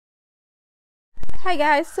Hi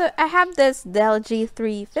guys, so I have this Dell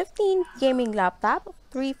G3 15 gaming laptop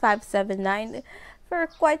 3579 for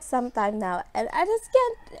quite some time now, and I just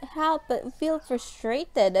can't help but feel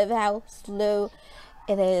frustrated of how slow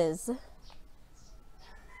it is.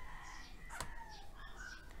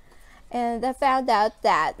 And I found out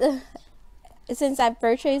that since I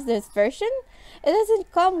purchased this version, it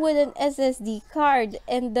doesn't come with an SSD card,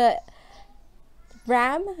 and the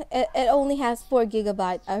RAM, it only has 4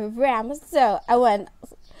 GB of RAM. So I went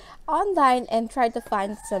online and tried to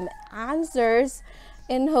find some answers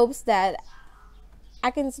in hopes that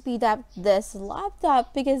I can speed up this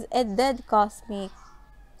laptop because it did cost me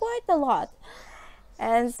quite a lot.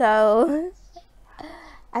 And so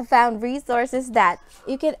I found resources that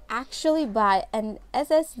you can actually buy an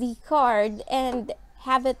SSD card and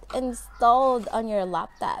have it installed on your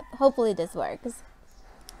laptop. Hopefully this works.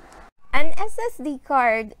 An SSD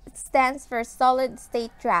card stands for solid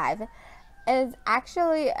state drive. Is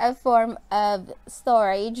actually a form of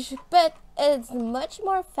storage, but it's much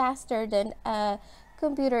more faster than a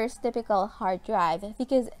computer's typical hard drive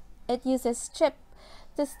because it uses chip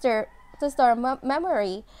to store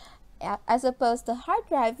memory, as opposed to hard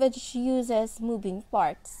drive, which uses moving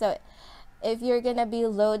parts. So if you're gonna be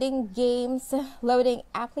loading games, loading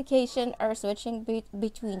application, or switching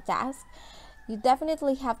between tasks, you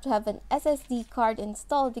definitely have to have an SSD card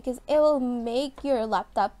installed because it will make your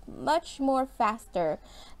laptop much more faster.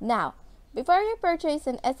 Now, before you purchase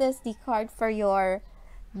an SSD card for your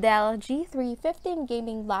Dell G3 15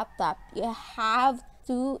 gaming laptop, you have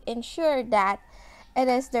to ensure that it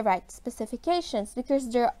is the right specifications because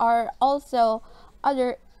there are also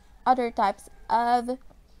other types of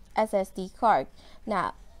SSD card.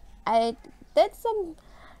 Now, I did some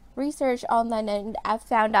research online and I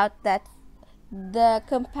found out that the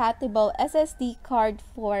compatible SSD card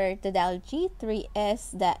for the Dell G3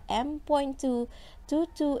 is the M.2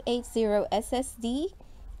 2280 SSD.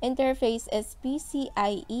 Interface is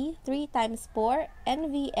PCIe 3x4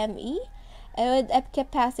 NVMe with a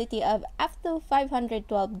capacity of up to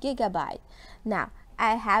 512 GB. Now,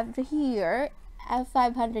 I have here a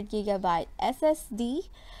 500 GB SSD,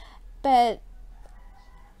 but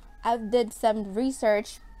I did some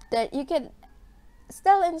research that you can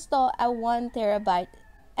still install a 1 TB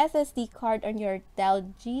SSD card on your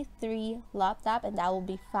Dell G3 laptop and that will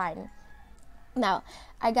be fine. Now,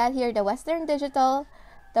 I got here the Western Digital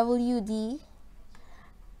WD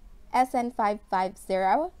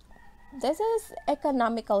SN550. This is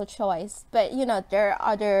economical choice, but there are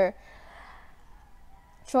other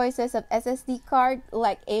choices of SSD card.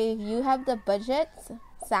 Like if you have the budget,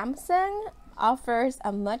 Samsung offers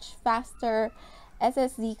a much faster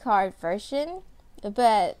SSD card version,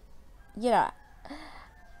 but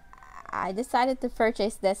I decided to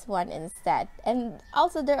purchase this one instead. And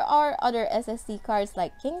also there are other SSD cards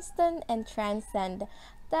like Kingston and Transcend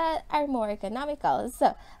that are more economical.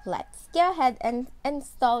 So let's go ahead and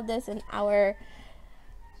install this in our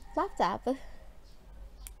laptop. Okay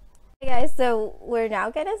guys, so we're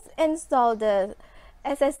now gonna install the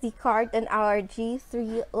SSD card in our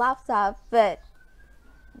G3 laptop, but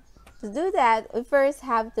to do that, we first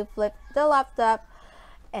have to flip the laptop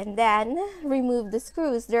and then remove the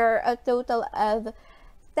screws. There are a total of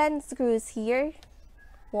 10 screws here.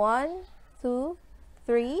 1, 2,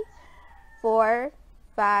 3, 4,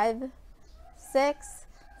 5, 6,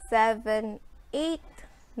 7, 8,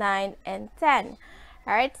 9, and 10.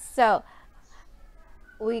 Alright, so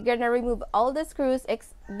we're gonna remove all the screws.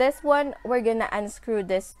 This one, we're gonna unscrew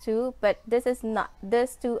this too, but these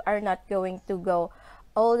two are not going to go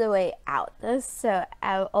all the way out. So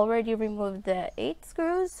I already removed the 8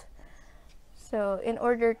 screws. So in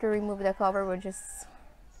order to remove the cover, we'll just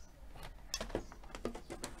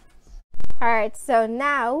alright, so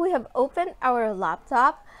now we have opened our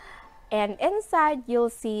laptop and inside you'll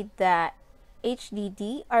see the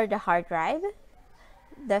HDD or the hard drive,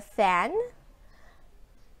 the fan,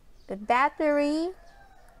 the battery,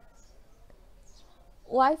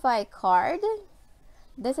 Wi-Fi card.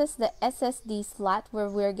 This is the SSD slot where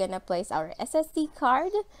we're gonna place our SSD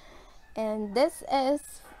card, and this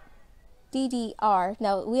is DDR.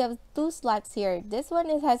 Now we have 2 slots here. This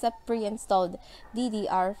one has a pre-installed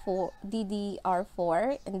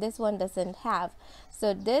DDR4, and this one doesn't have.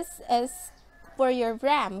 So this is for your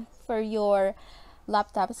RAM, for your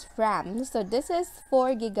laptop's RAM. So this is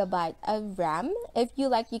 4 GB of RAM. If you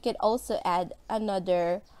like, you can also add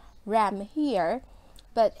another RAM here,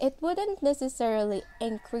 but it wouldn't necessarily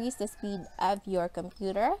increase the speed of your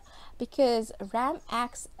computer because RAM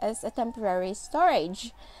acts as a temporary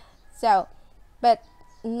storage. So, but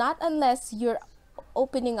not unless you're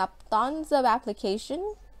opening up tons of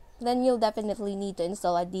application then you'll definitely need to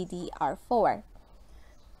install a DDR4.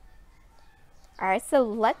 Alright, so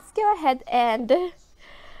let's go ahead and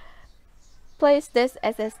place this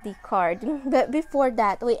SSD card. But before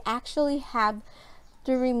that, we actually have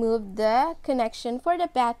to remove the connection for the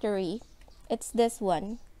battery. It's this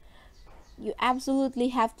one. You absolutely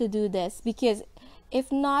have to do this, because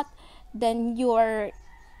if not, then your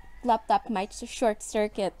laptop might short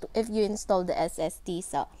circuit if you install the SSD.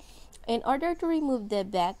 So in order to remove the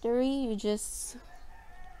battery, you just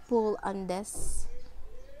pull on this.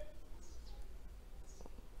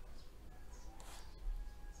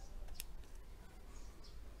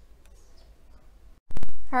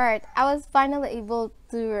 Alright, I was finally able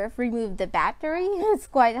to remove the battery. It's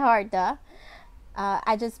quite hard though.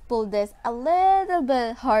 I just pulled this a little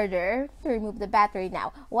bit harder to remove the battery.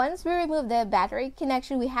 Now, once we remove the battery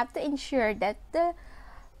connection, we have to ensure that the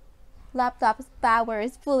laptop's power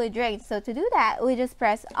is fully drained. So to do that, we just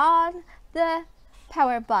press on the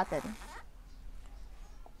power button.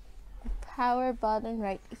 The power button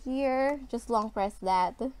right here, just long press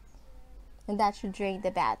that, and that should drain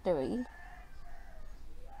the battery.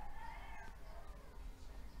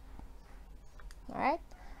 Alright,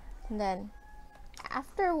 and then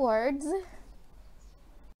afterwards,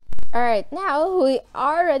 alright, now we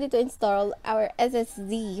are ready to install our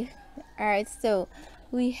SSD. Alright, so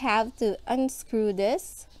we have to unscrew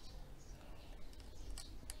this.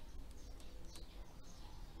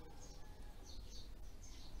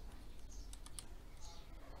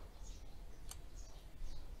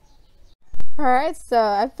 Alright, so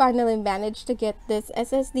I finally managed to get this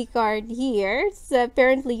SSD card here. So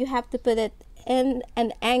apparently you have to put it in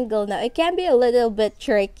an angle. Now it can be a little bit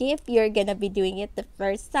tricky if you're gonna be doing it the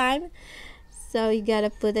first time. So you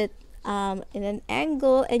gotta put it in an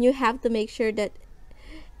angle, and you have to make sure that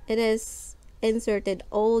it is inserted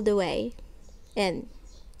all the way in.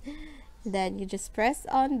 Then you just press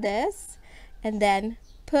on this and then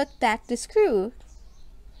put back the screw.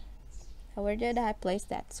 Where did I place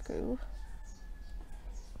that screw?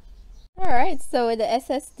 Alright, so with the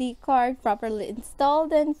SSD card properly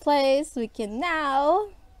installed in place, we can now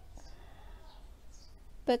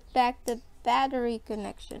put back the battery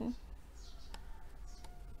connection.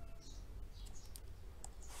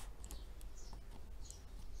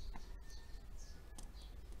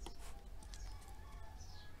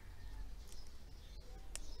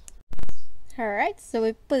 Alright, so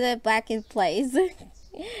we put it back in place.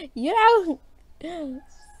 You know,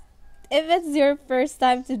 if it's your first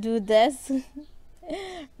time to do this,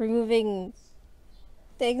 removing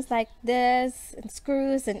things like this and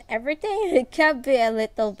screws and everything, it can be a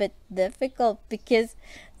little bit difficult, because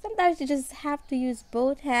sometimes you just have to use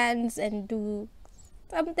both hands and do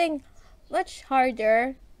something much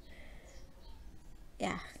harder.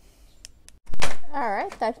 Yeah.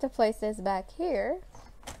 Alright, time to place this back here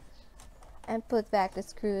and put back the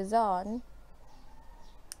screws on.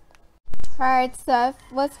 Alright, so I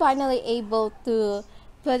was finally able to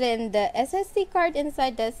put in the SSD card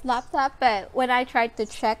inside this laptop, but when I tried to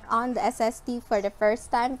check on the SSD for the first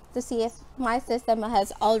time to see if my system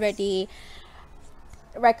has already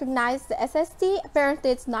recognized the SSD, apparently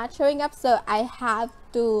it's not showing up. So I have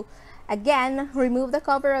to again remove the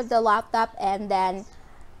cover of the laptop and then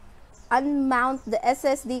unmount the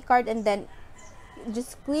SSD card, and then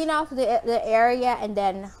just clean off the area and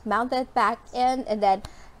then mount it back in, and then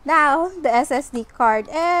now the SSD card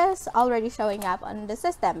is already showing up on the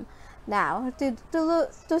system. Now to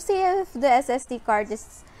see if the SSD card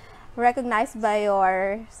is recognized by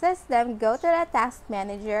your system, go to the task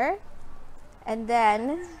manager and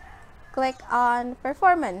then click on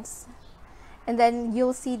performance, and then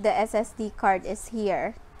you'll see the SSD card is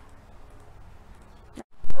here.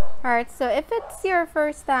 Alright, so if it's your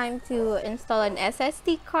first time to install an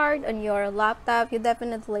SSD card on your laptop, you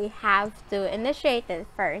definitely have to initiate it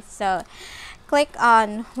first. So click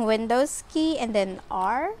on Windows key and then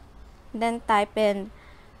R, then type in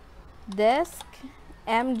disk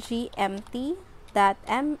mgmt.msc,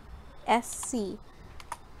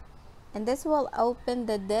 and this will open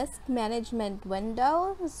the disk management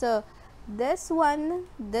window. So this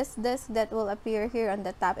disk that will appear here on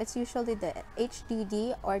the top, it's usually the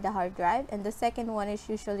HDD or the hard drive, and the second one is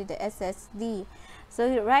usually the SSD.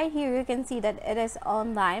 So right here you can see that it is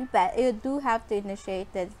online, but you do have to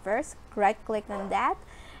initiate it first. Right click on that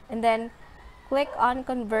and then click on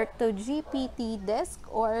convert to GPT disk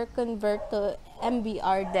or convert to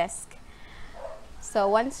MBR disk. So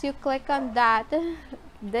once you click on that,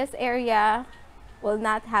 this area will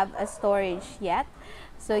not have a storage yet.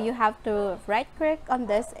 So you have to right click on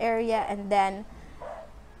this area, and then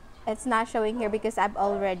it's not showing here because I've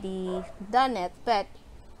already done it, but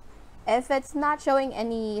If it's not showing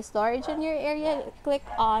any storage in your area, click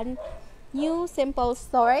on New Simple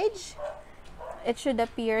Storage. It should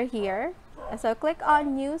appear here. So click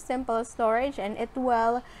on New Simple Storage and it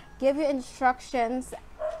will give you instructions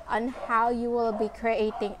on how you will be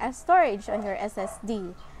creating a storage on your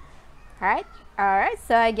SSD. Alright,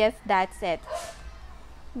 so I guess that's it.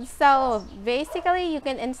 So basically, you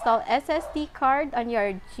can install SSD card on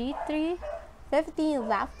your G3 15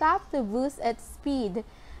 laptop to boost its speed.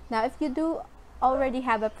 Now, if you do already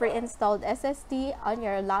have a pre-installed SSD on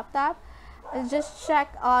your laptop, just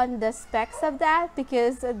check on the specs of that,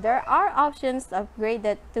 because there are options to upgrade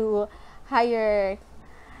it to higher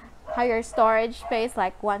storage space,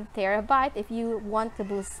 like 1 terabyte, if you want to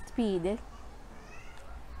boost speed.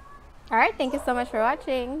 Alright, thank you so much for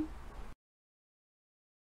watching.